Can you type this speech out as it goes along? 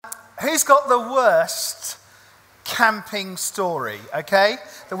Who's got the worst camping story, okay?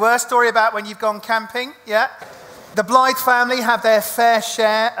 The worst story about when you've gone camping, yeah? The Blyth family have their fair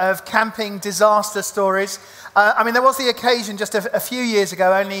share of camping disaster stories. There was the occasion just a few years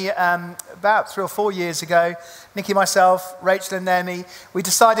ago, only about 3 or 4 years ago, Nikki, myself, Rachel and Naomi, we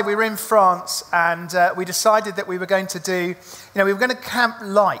decided we were in France and we decided that we were going to do, we were going to camp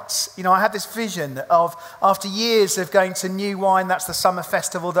light. I had this vision of, after years of going to New Wine, that's the summer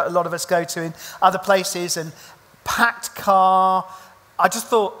festival that a lot of us go to in other places, and packed car, I just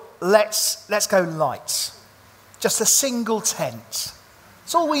thought, let's go light. Just a single tent.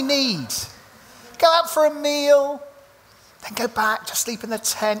 It's all we need. Go out for a meal, then go back, just sleep in the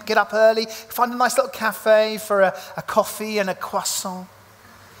tent, get up early, find a nice little cafe for a coffee and a croissant.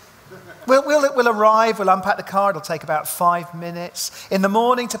 We'll arrive, we'll unpack the car, it'll take about 5 minutes. In the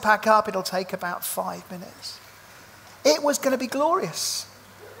morning to pack up, it'll take about 5 minutes. It was going to be glorious.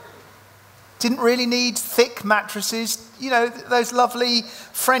 Didn't really need thick mattresses. Those lovely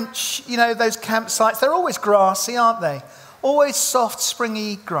French, those campsites, they're always grassy, aren't they? Always soft,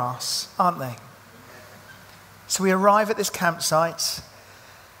 springy grass, aren't they? So we arrive at this campsite,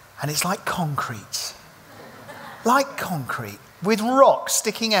 and it's like concrete. Like concrete, with rocks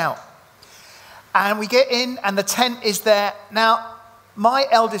sticking out. And we get in, and the tent is there. Now, my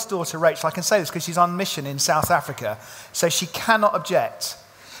eldest daughter, Rachel, I can say this because she's on mission in South Africa, so she cannot object.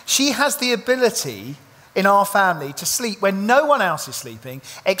 She has the ability in our family to sleep when no one else is sleeping,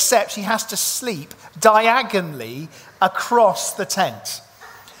 except she has to sleep diagonally across the tent.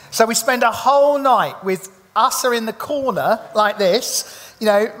 So we spend a whole night with us are in the corner like this,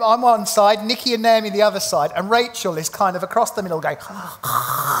 I'm one side, Nikki and Naomi the other side, and Rachel is kind of across the middle going.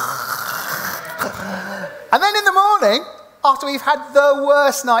 And then in the morning, after we've had the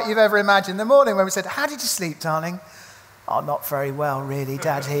worst night you've ever imagined, the morning when we said, "How did you sleep, darling?" "Oh, not very well, really,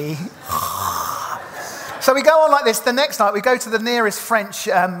 Daddy." So we go on like this. The next night, we go to the nearest French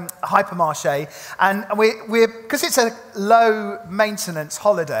hypermarché, and we're because it's a low-maintenance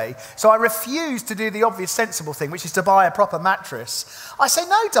holiday, so I refuse to do the obvious sensible thing, which is to buy a proper mattress. I say,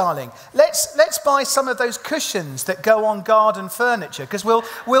 "No, darling, let's buy some of those cushions that go on garden furniture, because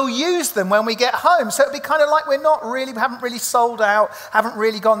we'll use them when we get home. So it'll be kind of like we haven't really sold out, haven't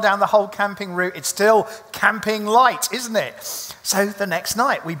really gone down the whole camping route. It's still camping light, isn't it?" So the next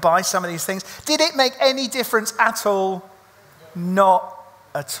night, we buy some of these things. Did it make any difference at all? Not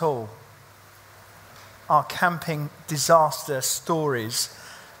at all. Our camping disaster stories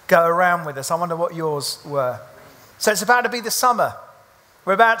go around with us. I wonder what yours were. So it's about to be the summer.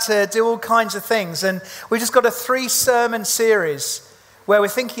 We're about to do all kinds of things, and we've just got a 3-sermon series where we're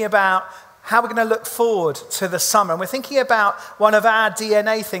thinking about how we're going to look forward to the summer. And we're thinking about one of our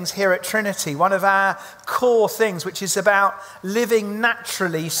DNA things here at Trinity, one of our core things, which is about living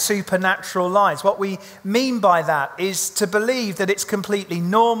naturally supernatural lives. What we mean by that is to believe that it's completely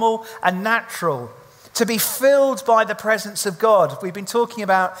normal and natural to be filled by the presence of God. We've been talking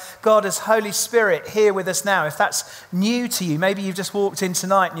about God as Holy Spirit here with us now. If that's new to you, maybe you've just walked in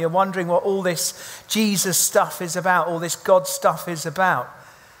tonight and you're wondering what all this Jesus stuff is about, all this God stuff is about.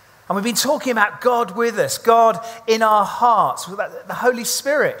 And we've been talking about God with us, God in our hearts, the Holy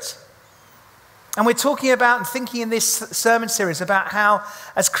Spirit. And we're talking about and thinking in this sermon series about how,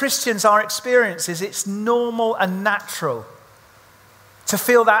 as Christians, our experiences, it's normal and natural to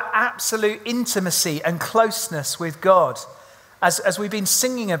feel that absolute intimacy and closeness with God, as we've been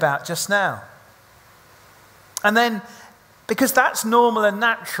singing about just now. And then, because that's normal and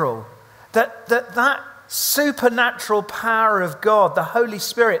natural, that supernatural power of God, the Holy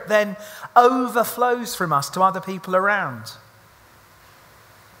Spirit, then overflows from us to other people around.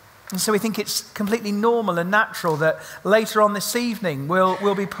 And so we think it's completely normal and natural that later on this evening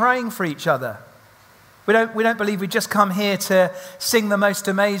we'll be praying for each other. We don't believe we just come here to sing the most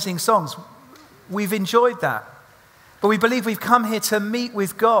amazing songs. We've enjoyed that. But we believe we've come here to meet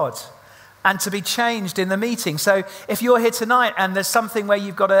with God and to be changed in the meeting. So if you're here tonight and there's something where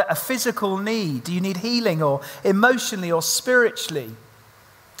you've got a physical need, do you need healing or emotionally or spiritually?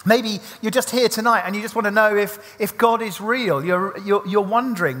 Maybe you're just here tonight and you just want to know if God is real. You're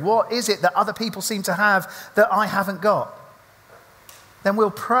wondering, what is it that other people seem to have that I haven't got? Then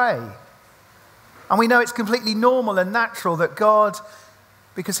we'll pray. And we know it's completely normal and natural that God,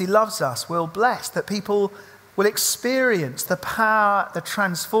 because he loves us, will bless, that people will experience the power, the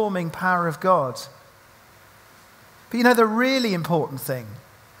transforming power of God. But the really important thing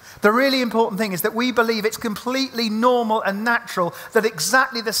is that we believe it's completely normal and natural that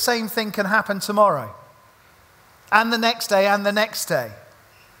exactly the same thing can happen tomorrow, and the next day, and the next day.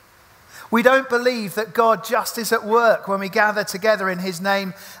 We don't believe that God just is at work when we gather together in his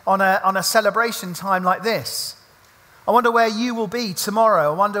name on a celebration time like this. I wonder where you will be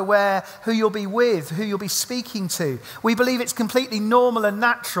tomorrow. I wonder who you'll be with, who you'll be speaking to. We believe it's completely normal and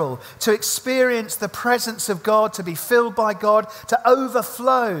natural to experience the presence of God, to be filled by God, to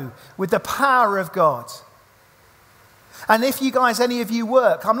overflow with the power of God. And if you guys, any of you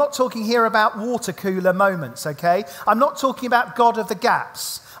work, I'm not talking here about water cooler moments, okay? I'm not talking about God of the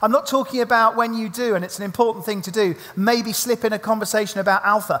gaps. I'm not talking about when you do, and it's an important thing to do, maybe slip in a conversation about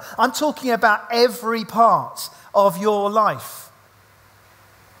Alpha. I'm talking about every part of your life.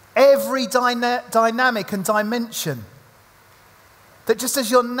 Every dynamic and dimension. That just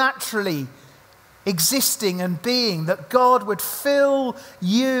as you're naturally existing and being, that God would fill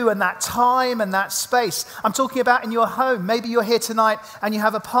you and that time and that space. I'm talking about in your home. Maybe you're here tonight and you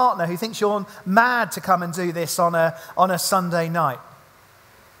have a partner who thinks you're mad to come and do this on a Sunday night.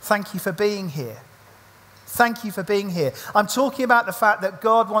 Thank you for being here. Thank you for being here. I'm talking about the fact that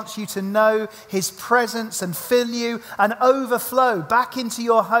God wants you to know his presence and fill you and overflow back into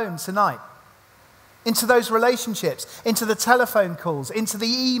your home tonight. Into those relationships, into the telephone calls, into the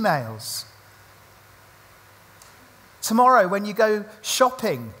emails. Tomorrow when you go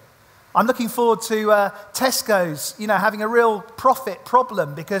shopping, I'm looking forward to Tesco's, having a real profit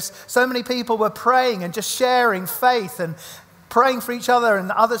problem because so many people were praying and just sharing faith and praying for each other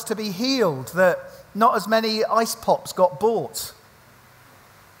and others to be healed, that not as many ice pops got bought.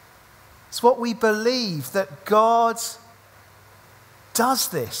 It's what we believe, that God does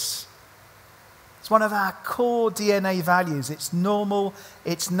this. It's one of our core DNA values. It's normal,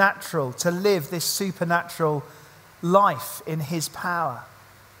 it's natural to live this supernatural life in his power.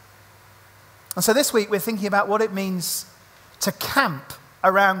 And so this week we're thinking about what it means to camp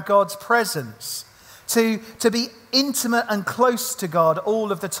around God's presence, to be intimate and close to God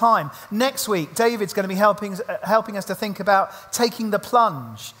all of the time. Next week, David's going to be helping us to think about taking the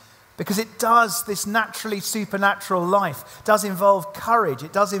plunge, because it does, this naturally supernatural life does involve courage.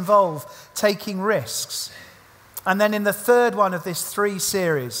 It does involve taking risks. And then in the third one of this 3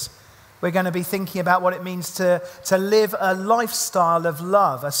 series, we're going to be thinking about what it means to live a lifestyle of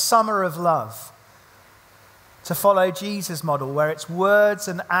love, a summer of love. To follow Jesus' model, where it's words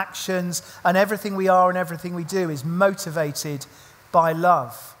and actions and everything we are and everything we do is motivated by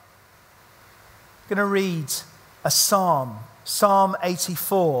love. I'm going to read a psalm, Psalm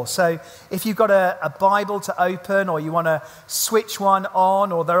 84. So if you've got a Bible to open, or you want to switch one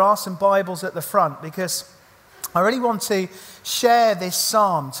on, or there are some Bibles at the front, because I really want to share this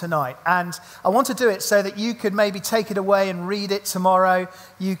psalm tonight, and I want to do it so that you could maybe take it away and read it tomorrow.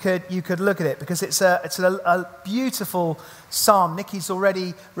 You could look at it, because it's a beautiful psalm. Nikki's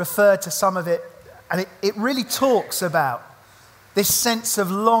already referred to some of it, and it really talks about this sense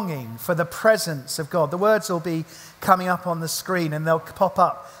of longing for the presence of God. The words will be coming up on the screen, and they'll pop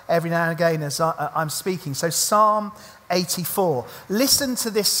up every now and again as I'm speaking. So Psalm 84. Listen to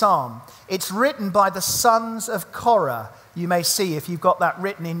this psalm. It's written by the sons of Korah. You may see if you've got that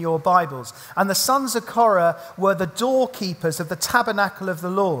written in your Bibles. And the sons of Korah were the doorkeepers of the tabernacle of the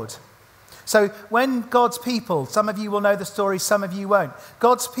Lord. So when God's people, some of you will know the story, some of you won't.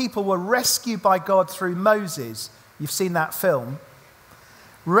 God's people were rescued by God through Moses. You've seen that film.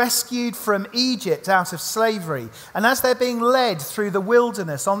 Rescued from Egypt out of slavery. And as they're being led through the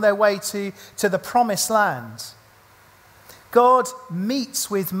wilderness on their way to the promised land, God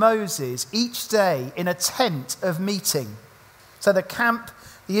meets with Moses each day in a tent of meeting. So the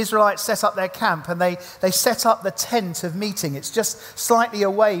Israelites set up their camp, and they set up the tent of meeting. It's just slightly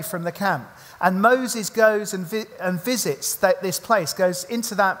away from the camp. And Moses goes and visits this place, goes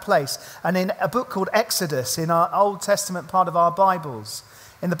into that place. And in a book called Exodus, in our Old Testament part of our Bibles,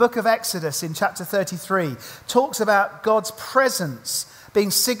 in the book of Exodus in chapter 33, talks about God's presence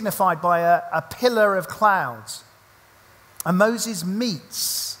being signified by a pillar of clouds. And Moses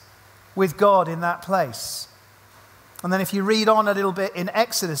meets with God in that place. And then if you read on a little bit in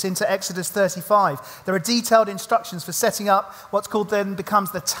Exodus, into Exodus 35, there are detailed instructions for setting up what's called then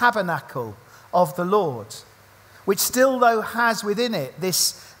becomes the tabernacle of the Lord, which still though has within it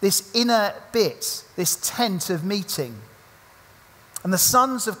this inner bit, this tent of meeting. And the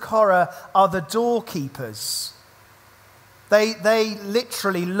sons of Korah are the doorkeepers. They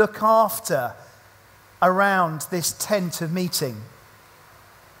literally look after around this tent of meeting.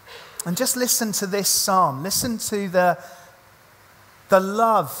 And just listen to this psalm. Listen to the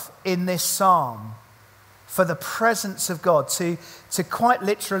love in this psalm for the presence of God, to quite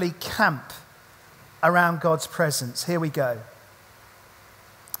literally camp around God's presence. Here we go.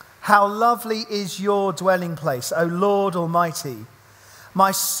 How lovely is your dwelling place, O Lord Almighty.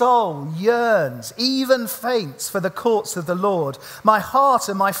 My soul yearns, even faints, for the courts of the Lord. My heart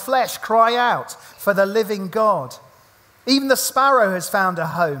and my flesh cry out for the living God. Even the sparrow has found a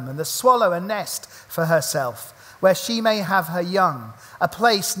home, and the swallow a nest for herself, where she may have her young, a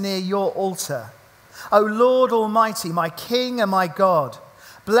place near your altar. O Lord Almighty, my King and my God,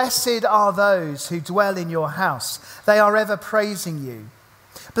 blessed are those who dwell in your house. They are ever praising you.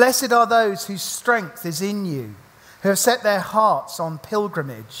 Blessed are those whose strength is in you, who have set their hearts on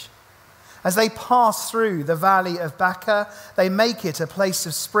pilgrimage. As they pass through the valley of Baca, they make it a place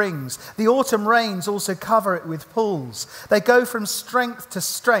of springs. The autumn rains also cover it with pools. They go from strength to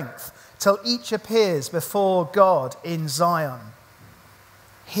strength till each appears before God in Zion.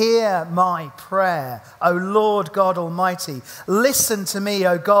 Hear my prayer, O Lord God Almighty. Listen to me,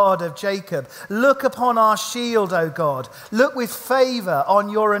 O God of Jacob. Look upon our shield, O God. Look with favor on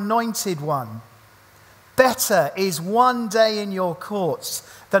your anointed one. Better is one day in your courts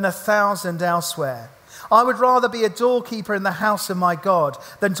than 1,000 elsewhere. I would rather be a doorkeeper in the house of my God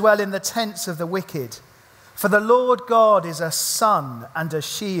than dwell in the tents of the wicked. For the Lord God is a sun and a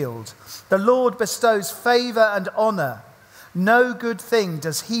shield. The Lord bestows favor and honor. No good thing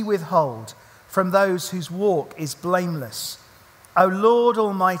does he withhold from those whose walk is blameless. O Lord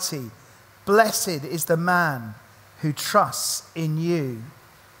Almighty, blessed is the man who trusts in you.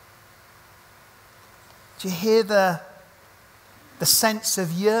 Do you hear the sense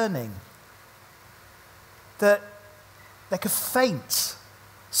of yearning? That they could faint.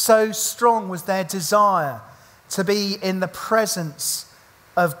 So strong was their desire to be in the presence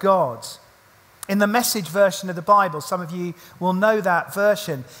of God. In the Message version of the Bible, some of you will know that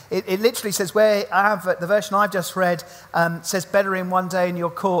version. It literally says, the version I've just read says, better in one day in your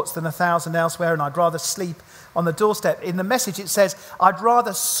courts than 1,000 elsewhere, and I'd rather sleep on the doorstep. In the Message it says, I'd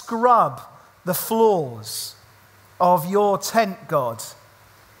rather scrub the floors of your tent, God,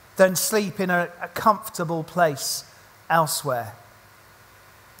 than sleep in a comfortable place elsewhere.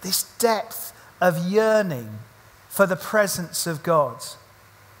 This depth of yearning for the presence of God.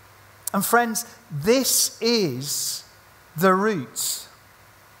 And friends, this is the route.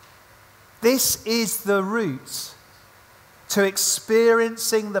 This is the route to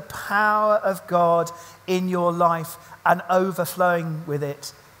experiencing the power of God in your life and overflowing with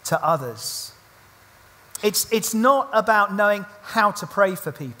it to others. It's not about knowing how to pray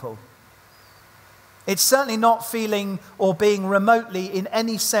for people. It's certainly not feeling or being remotely, in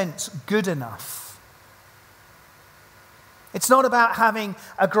any sense, good enough. It's not about having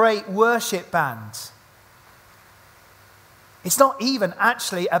a great worship band. It's not even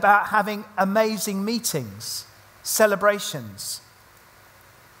actually about having amazing meetings, celebrations.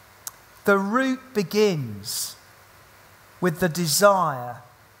 The route begins with the desire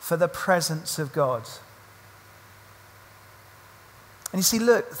for the presence of God. And you see,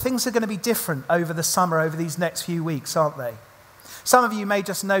 look, things are going to be different over the summer, over these next few weeks, aren't they? Some of you may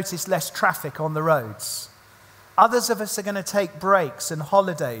just notice less traffic on the roads. Others of us are going to take breaks and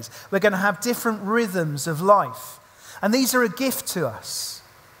holidays. We're going to have different rhythms of life. And these are a gift to us.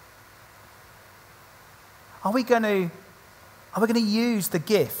 Are we going to use the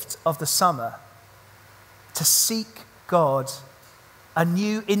gift of the summer to seek God a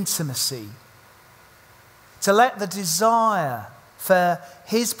new intimacy? To let the desire for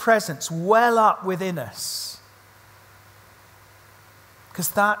his presence well up within us? Because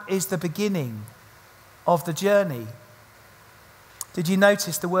that is the beginning of the journey. Did you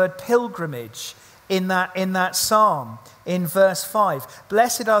notice the word pilgrimage in that psalm in verse 5?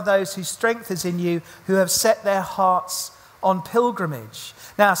 Blessed are those whose strength is in you, who have set their hearts on pilgrimage.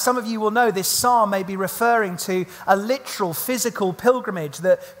 Now, some of you will know this psalm may be referring to a literal physical pilgrimage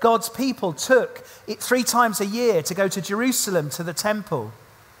that God's people took 3 times a year to go to Jerusalem, to the temple.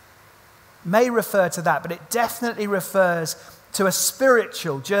 May refer to that, but it definitely refers to a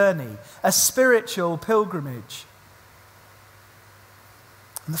spiritual journey, a spiritual pilgrimage.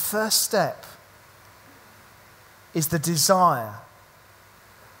 And the first step is the desire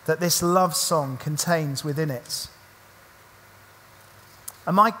that this love song contains within it.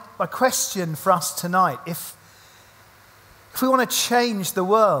 And my question for us tonight, if we want to change the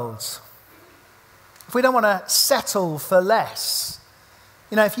world, if we don't want to settle for less,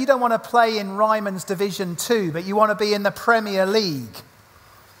 if you don't want to play in Ryman's Division 2, but you want to be in the Premier League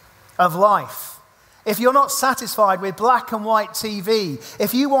of life, if you're not satisfied with black and white TV,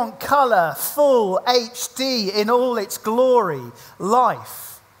 if you want colour, full HD in all its glory, life,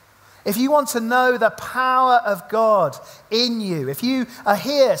 if you want to know the power of God in you, if you are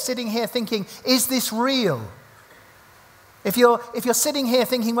here, sitting here thinking, is this real? If you're sitting here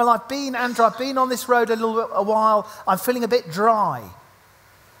thinking, well, I've been on this road a while, I'm feeling a bit dry.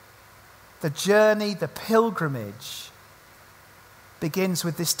 the journey, the pilgrimage, begins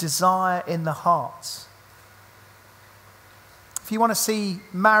with this desire in the heart. If you want to see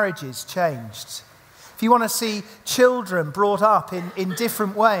marriages changed, if you want to see children brought up in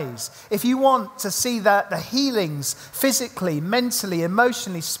different ways, if you want to see the healings physically, mentally,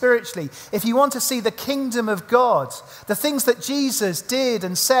 emotionally, spiritually, if you want to see the kingdom of God, the things that Jesus did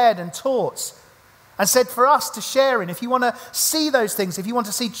and said and taught and said for us to share in, if you want to see those things, if you want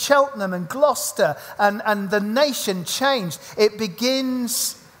to see Cheltenham and Gloucester and the nation changed, it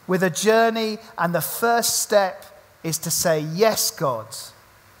begins with a journey, and the first step is to say, yes, God.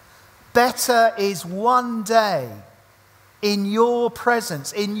 Better is one day in your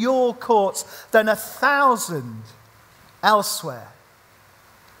presence, in your courts, than 1,000 elsewhere.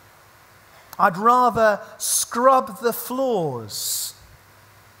 I'd rather scrub the floors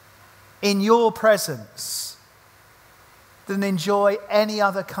in your presence than enjoy any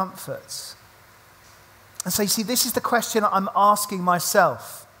other comforts. And so you see, this is the question I'm asking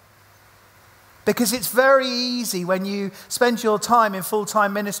myself. Because it's very easy when you spend your time in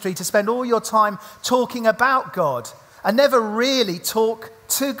full-time ministry to spend all your time talking about God and never really talk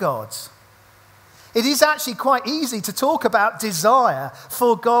to God. It is actually quite easy to talk about desire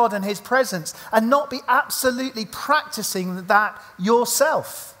for God and his presence and not be absolutely practicing that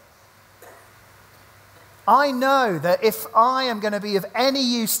yourself. I know that if I am going to be of any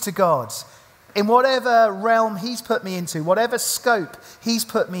use to God in whatever realm he's put me into, whatever scope he's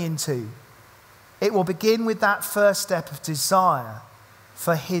put me into, it will begin with that first step of desire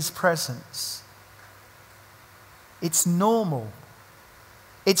for his presence. It's normal.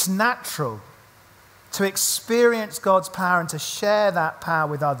 It's natural to experience God's power and to share that power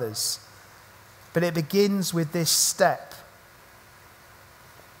with others. But it begins with this step.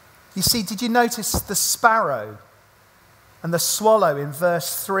 You see, did you notice the sparrow and the swallow in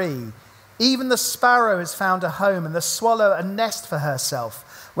verse 3? Even the sparrow has found a home, and the swallow a nest for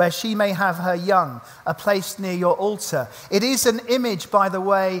herself, where she may have her young, a place near your altar. It is an image, by the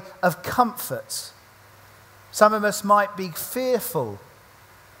way, of comfort. Some of us might be fearful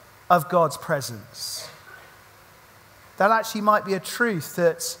of God's presence. That actually might be a truth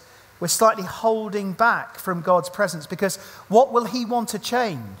that we're slightly holding back from God's presence, because what will he want to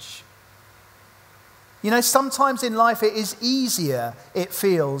change? You know, sometimes in life it is easier, it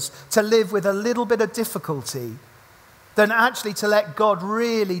feels, to live with a little bit of difficulty than actually to let God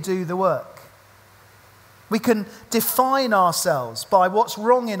really do the work. We can define ourselves by what's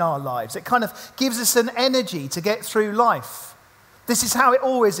wrong in our lives. It kind of gives us an energy to get through life. This is how it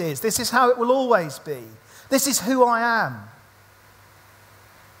always is. This is how it will always be. This is who I am.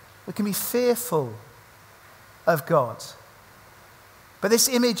 We can be fearful of God. But this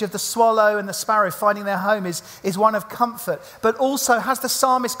image of the swallow and the sparrow finding their home is one of comfort. But also, has the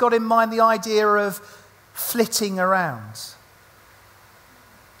psalmist got in mind the idea of flitting around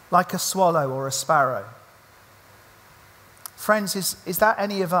like a swallow or a sparrow? Friends, is that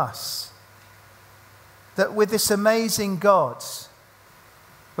any of us? That with this amazing God,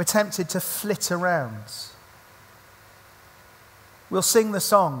 we're tempted to flit around. We'll sing the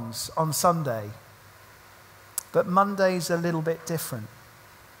songs on Sunday, but Monday's a little bit different.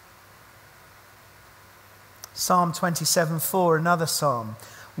 Psalm 27:4, another psalm.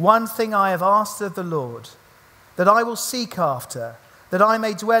 One thing I have asked of the Lord, that I will seek after, that I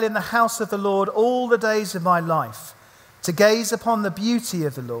may dwell in the house of the Lord all the days of my life, to gaze upon the beauty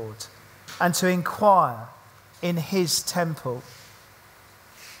of the Lord and to inquire in his temple.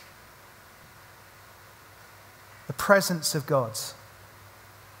 The presence of God.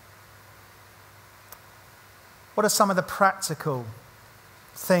 What are some of the practical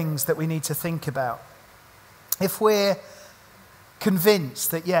things that we need to think about? If we're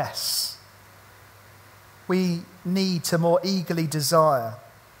convinced that yes, we need to more eagerly desire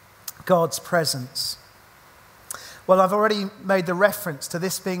God's presence. Well, I've already made the reference to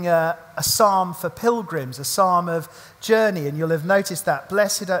this being a psalm for pilgrims, a psalm of journey, and you'll have noticed that.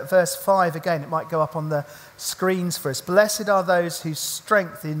 Blessed, at verse 5 again, it might go up on the screens for us. Blessed are those whose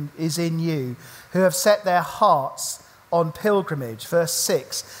strength is in you, who have set their hearts on pilgrimage. Verse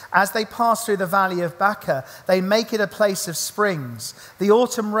 6, as they pass through the valley of Baca, they make it a place of springs. The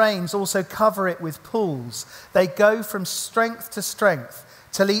autumn rains also cover it with pools. They go from strength to strength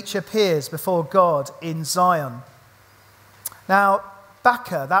till each appears before God in Zion. Now,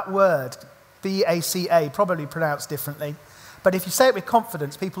 Baca, that word, B-A-C-A, probably pronounced differently. But if you say it with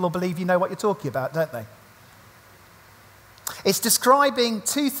confidence, people will believe you know what you're talking about, don't they? It's describing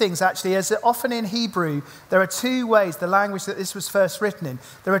two things, actually, as often in Hebrew, there are two ways, the language that this was first written in,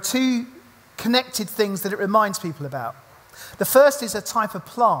 there are two connected things that it reminds people about. The first is a type of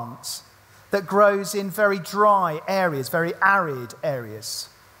plant that grows in very dry areas, very arid areas.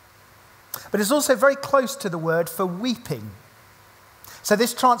 But it's also very close to the word for weeping. So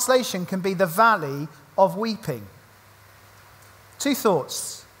this translation can be the valley of weeping. Two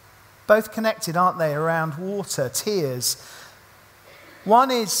thoughts, both connected, aren't they, around water, tears.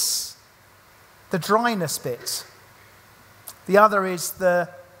 One is the dryness bit. The other is the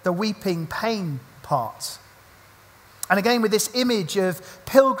weeping pain part. And again, with this image of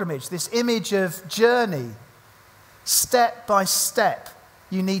pilgrimage, this image of journey, step by step,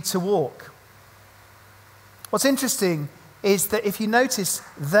 you need to walk. What's interesting is that if you notice,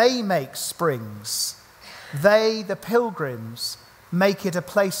 they make springs. They, the pilgrims, make it a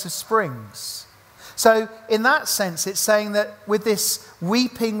place of springs. So in that sense, it's saying that with this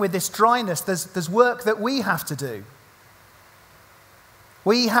weeping, with this dryness, there's work that we have to do.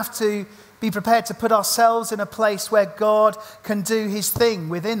 We have to be prepared to put ourselves in a place where God can do his thing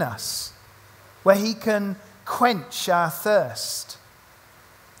within us, where he can quench our thirst.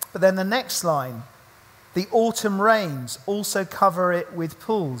 But then the next line, the autumn rains also cover it with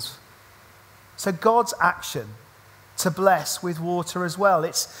pools. So God's action to bless with water as well.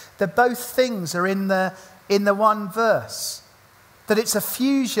 It's that both things are in the one verse. That it's a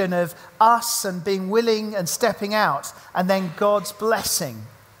fusion of us and being willing and stepping out, and then God's blessing.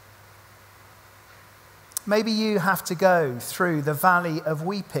 Maybe you have to go through the valley of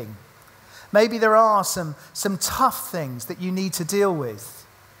weeping. Maybe there are some tough things that you need to deal with.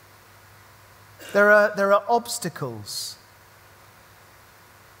 There are obstacles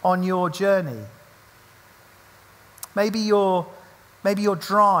on your journey. Maybe you're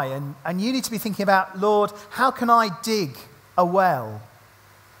dry and you need to be thinking about, Lord, how can I dig a well?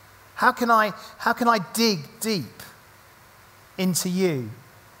 How can I dig deep into you?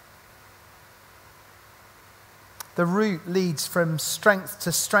 The route leads from strength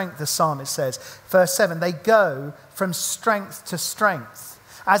to strength, the psalmist says. Verse 7, they go from strength to strength.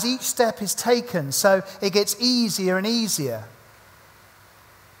 As each step is taken, so it gets easier and easier.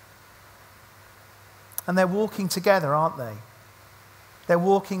 And they're walking together, aren't they? They're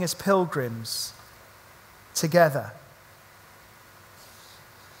walking as pilgrims together.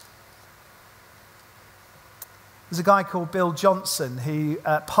 There's a guy called Bill Johnson who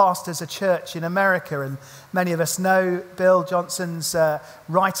pastors a church in America, and many of us know Bill Johnson's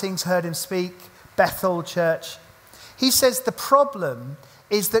writings, heard him speak, Bethel Church. He says the problem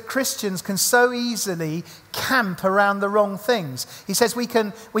is that Christians can so easily camp around the wrong things. He says we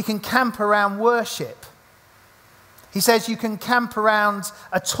can camp around worship. He says you can camp around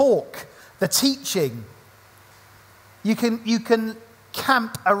a talk, the teaching. You can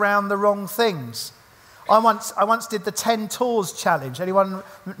camp around the wrong things. I once did the 10 Tours challenge. Anyone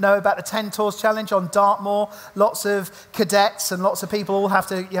know about the 10 Tours challenge on Dartmoor? Lots of cadets and lots of people all have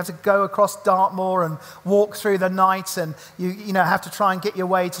to go across Dartmoor and walk through the night, and you have to try and get your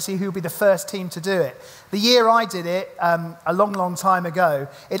way to see who will be the first team to do it. The year I did it, a long, long time ago,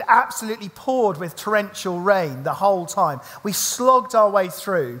 it absolutely poured with torrential rain the whole time. We slogged our way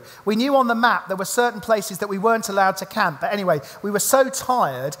through. We knew on the map there were certain places that we weren't allowed to camp. But anyway, we were so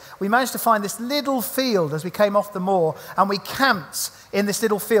tired, we managed to find this little field as we came off the moor, and we camped in this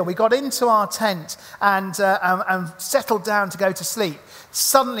little field. We got into our tent and settled down to go to sleep,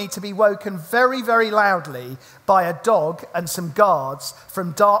 suddenly to be woken very, very loudly by a dog and some guards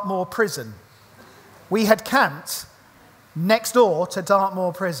from Dartmoor Prison. We had camped next door to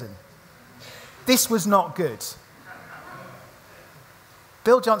Dartmoor Prison. This was not good.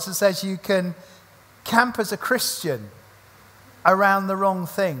 Bill Johnson says you can camp as a Christian around the wrong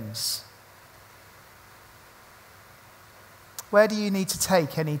things. Where do you need to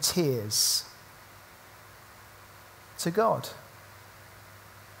take any tears? To God.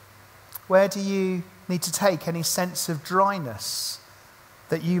 Where do you need to take any sense of dryness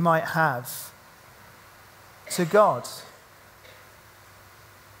that you might have? To God.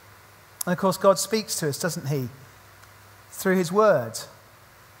 And of course, God speaks to us, doesn't he? Through his word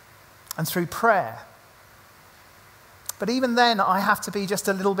and through prayer. But even then, I have to be just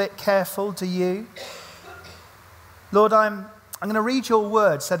a little bit careful, do you? Lord, I'm going to read your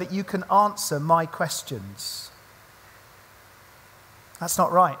word so that you can answer my questions. That's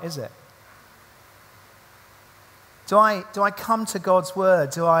not right, is it? Do I come to God's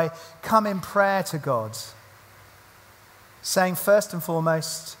word? Do I come in prayer to God? Saying first and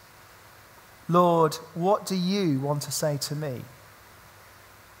foremost, Lord, what do you want to say to me?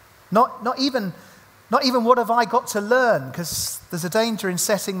 Not even what have I got to learn, because there's a danger in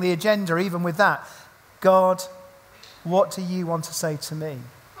setting the agenda even with that. God, what do you want to say to me?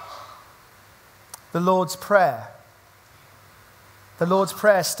 The Lord's Prayer. The Lord's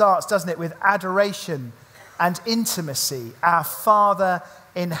Prayer starts, doesn't it, with adoration and intimacy. Our Father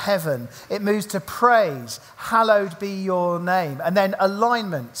in heaven. It moves to praise. Hallowed be your name. And then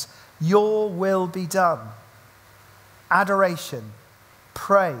alignment. Your will be done. Adoration.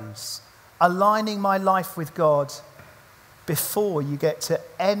 Praise. Aligning my life with God before you get to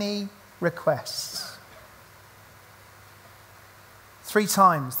any requests. 3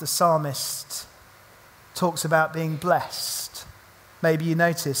 times the psalmist talks about being blessed. Maybe you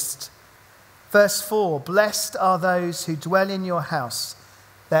noticed. Verse 4, blessed are those who dwell in your house.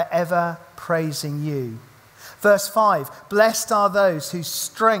 They're ever praising you. Verse 5, blessed are those whose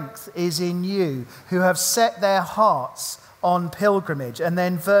strength is in you, who have set their hearts on pilgrimage. And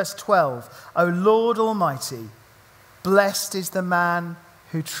then verse 12, O Lord Almighty, blessed is the man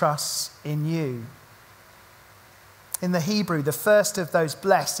who trusts in you. In the Hebrew, the first of those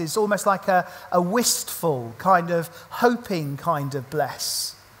blessed is almost like a wistful kind of hoping kind of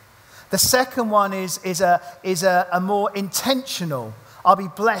bless. The second one is a more intentional. I'll be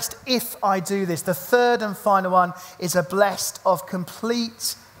blessed if I do this. The third and final one is a blessed of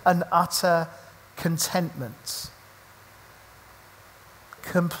complete and utter contentment.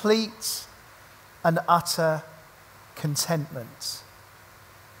 Complete and utter contentment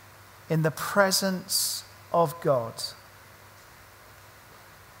in the presence of God.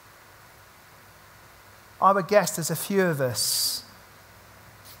 I would guess there's a few of us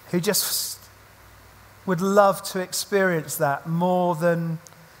who just would love to experience that more than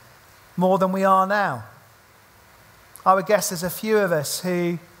we are now. I would guess there's a few of us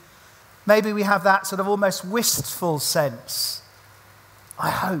who maybe we have that sort of almost wistful sense. I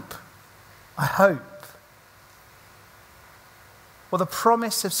hope. Well, the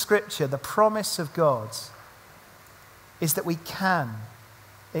promise of Scripture, the promise of God, is that we can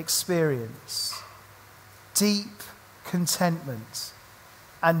experience deep contentment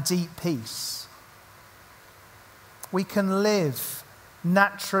and deep peace. We can live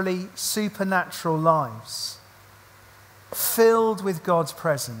naturally supernatural lives filled with God's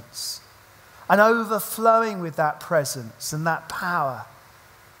presence and overflowing with that presence and that power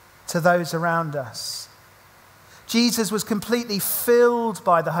to those around us. Jesus was completely filled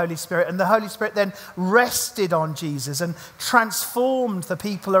by the Holy Spirit, and the Holy Spirit then rested on Jesus and transformed the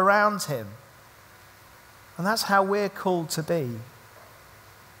people around him. And that's how we're called to be.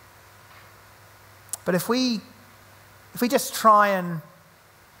 But if we just try and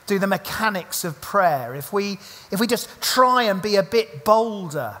do the mechanics of prayer, if we just try and be a bit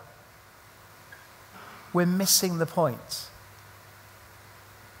bolder, we're missing the point.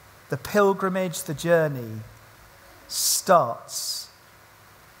 The pilgrimage, the journey, starts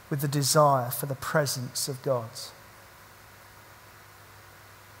with the desire for the presence of God.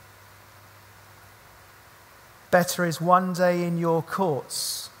 Better is one day in your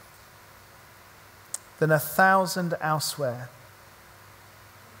courts than 1,000 elsewhere.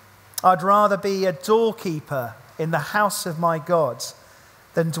 I'd rather be a doorkeeper in the house of my God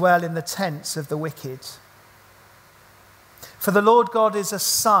than dwell in the tents of the wicked. For the Lord God is a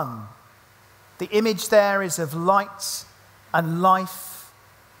sun. The image there is of light and life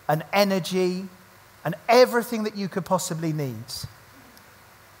and energy and everything that you could possibly need.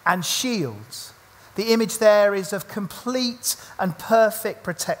 And shield. The image there is of complete and perfect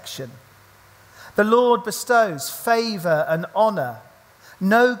protection. The Lord bestows favor and honor.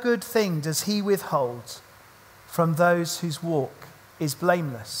 No good thing does he withhold from those whose walk is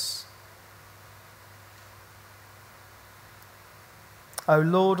blameless. O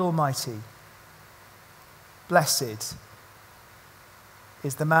Lord Almighty, blessed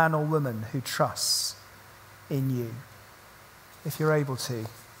is the man or woman who trusts in you. If you're able to,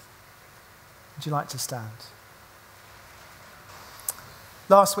 would you like to stand?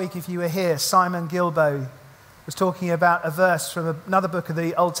 Last week, if you were here, Simon Gilbo was talking about a verse from another book of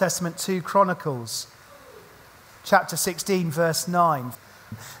the Old Testament, 2 Chronicles, chapter 16, verse 9.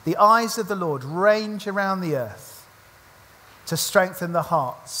 The eyes of the Lord range around the earth to strengthen the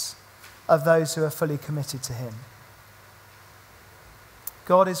hearts of those who are fully committed to him.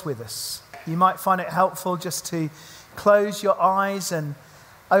 God is with us. You might find it helpful just to close your eyes and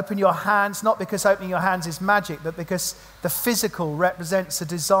open your hands, not because opening your hands is magic, but because the physical represents a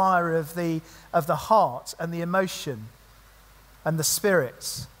desire of the heart and the emotion and the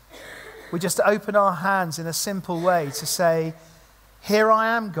spirit. We just open our hands in a simple way to say, here I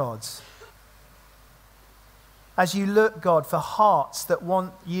am, God. As you look, God, for hearts that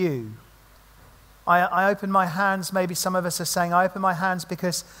want you. I open my hands, maybe some of us are saying, I open my hands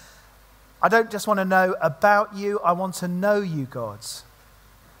because I don't just want to know about you, I want to know you, God.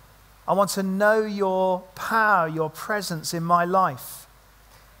 I want to know your power, your presence in my life.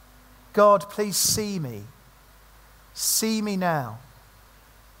 God, please see me. See me now.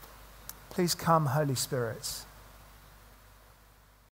 Please come, Holy Spirit.